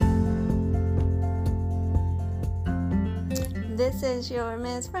This is your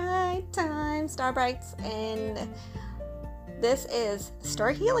Miss Right Time, Starbrights, and this is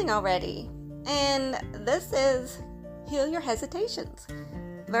Start Healing Already. And this is Heal Your Hesitations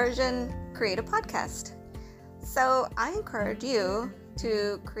version Create a Podcast. So I encourage you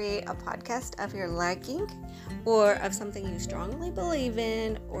to create a podcast of your liking, or of something you strongly believe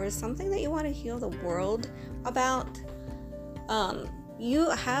in, or something that you want to heal the world about.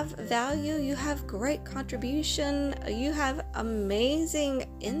 You have value, you have great contribution, you have amazing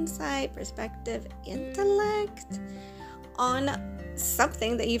insight, perspective, intellect on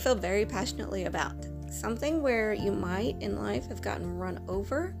something that you feel very passionately about. Something where you might in life have gotten run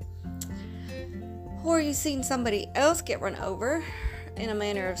over, or you've seen somebody else get run over, in a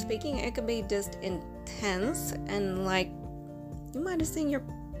manner of speaking. It could be just intense, and like you might have seen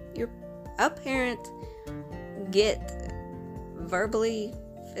a parent get verbally,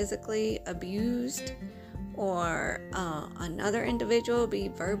 physically abused, or another individual be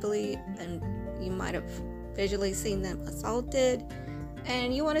verbally, and you might have visually seen them assaulted,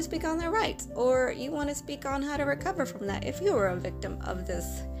 and you want to speak on their rights, or you want to speak on how to recover from that if you were a victim of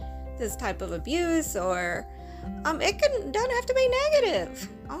this type of abuse. Or it don't have to be negative.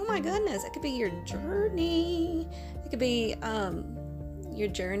 Oh my goodness, it could be your journey. It could be your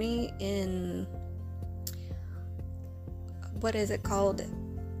journey in, what is it called?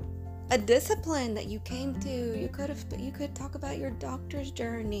 A discipline that you came to. You could talk about your doctor's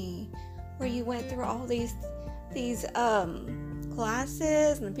journey, where you went through all these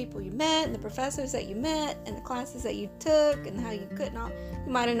classes, and the people you met, and the professors that you met, and the classes that you took, and how you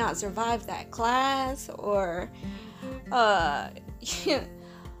might have not survived that class, or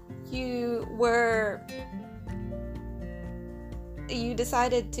you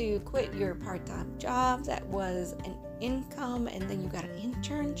decided to quit your part-time job that was an income, and then you got an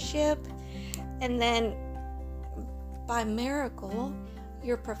internship, and then by miracle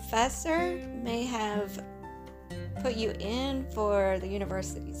your professor may have put you in for the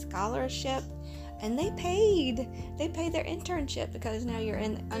university scholarship, and they paid their internship, because now you're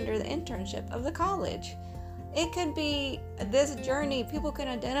under the internship of the college. It could be this journey. People can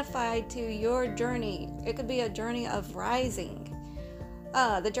identify to your journey. It could be a journey of rising.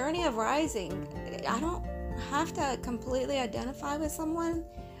 The journey of rising, I don't have to completely identify with someone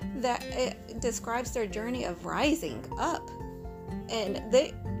that it describes their journey of rising up. And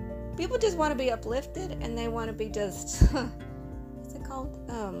people just want to be uplifted, and they want to be just what's it called?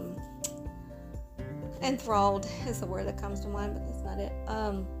 Enthralled is the word that comes to mind, but that's not it.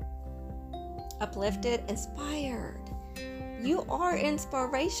 Uplifted, inspired. You are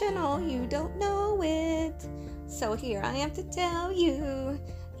inspirational. You don't know it. So here I am to tell you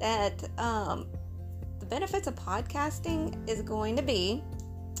that the benefits of podcasting is going to be,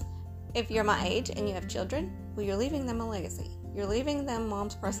 if you're my age and you have children, well, you're leaving them a legacy. You're leaving them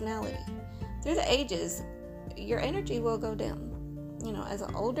mom's personality. Through the ages, your energy will go down. As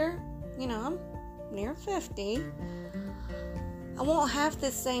an older, I'm near 50. I won't have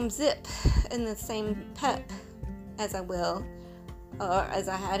the same zip and the same pep as I will, or as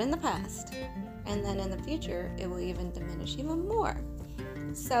I had in the past. And then in the future, it will even diminish even more.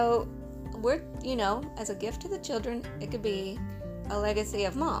 So as a gift to the children, it could be a legacy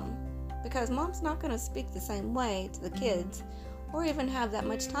of mom, because mom's not going to speak the same way to the kids, or even have that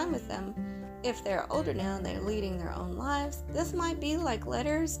much time with them if they're older now and they're leading their own lives. This might be like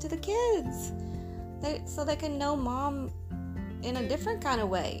letters to the kids, so they can know mom in a different kind of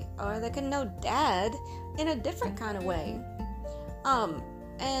way, or they can know dad in a different kind of way.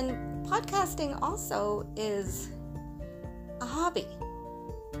 And podcasting also is a hobby.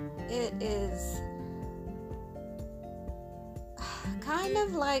 It is kind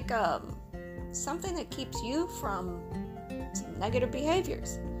of like something that keeps you from some negative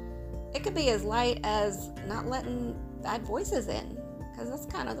behaviors. It could be as light as not letting bad voices in, because that's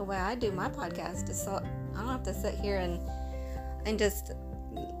kind of the way I do my podcast, so I don't have to sit here and just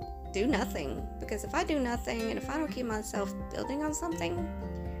do nothing. Because if I do nothing, and if I don't keep myself building on something,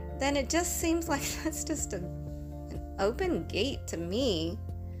 then it just seems like that's just an open gate to me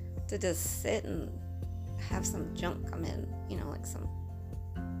to just sit and have some junk come in, like some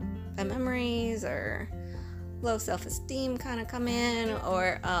bad memories, or low self-esteem kind of come in,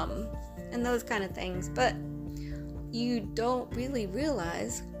 or and those kind of things. But you don't really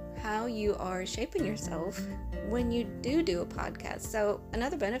realize how you are shaping yourself when you do a podcast. So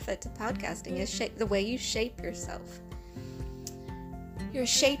another benefit to podcasting is the way you shape yourself. You're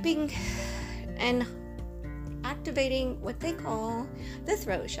shaping and activating what they call the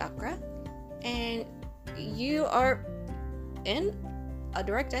throat chakra, and you are, in a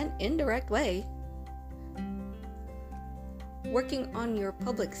direct and indirect way, working on your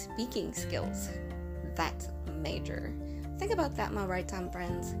public speaking skills. That's major. Think about that, my Right Time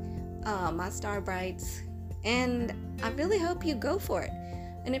friends, my Star Brights, and I really hope you go for it.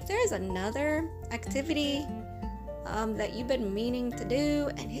 And if there's another activity that you've been meaning to do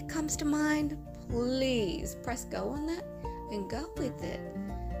and it comes to mind, please press go on that and go with it.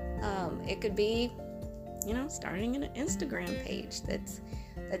 It could be, starting an Instagram page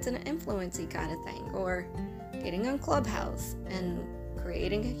that's an influency kind of thing, or getting on Clubhouse and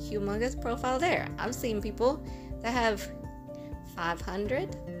creating a humongous profile there. I've seen people that have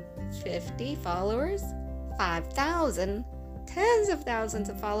 500, 50 followers, 5,000, tens of thousands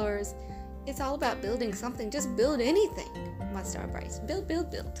of followers. It's all about building something. Just build anything, my Star Brights. Build.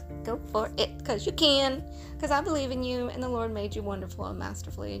 Go for it, because you can. Because I believe in you, and the Lord made you wonderful and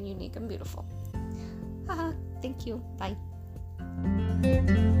masterfully and unique and beautiful. Haha, thank you. Bye.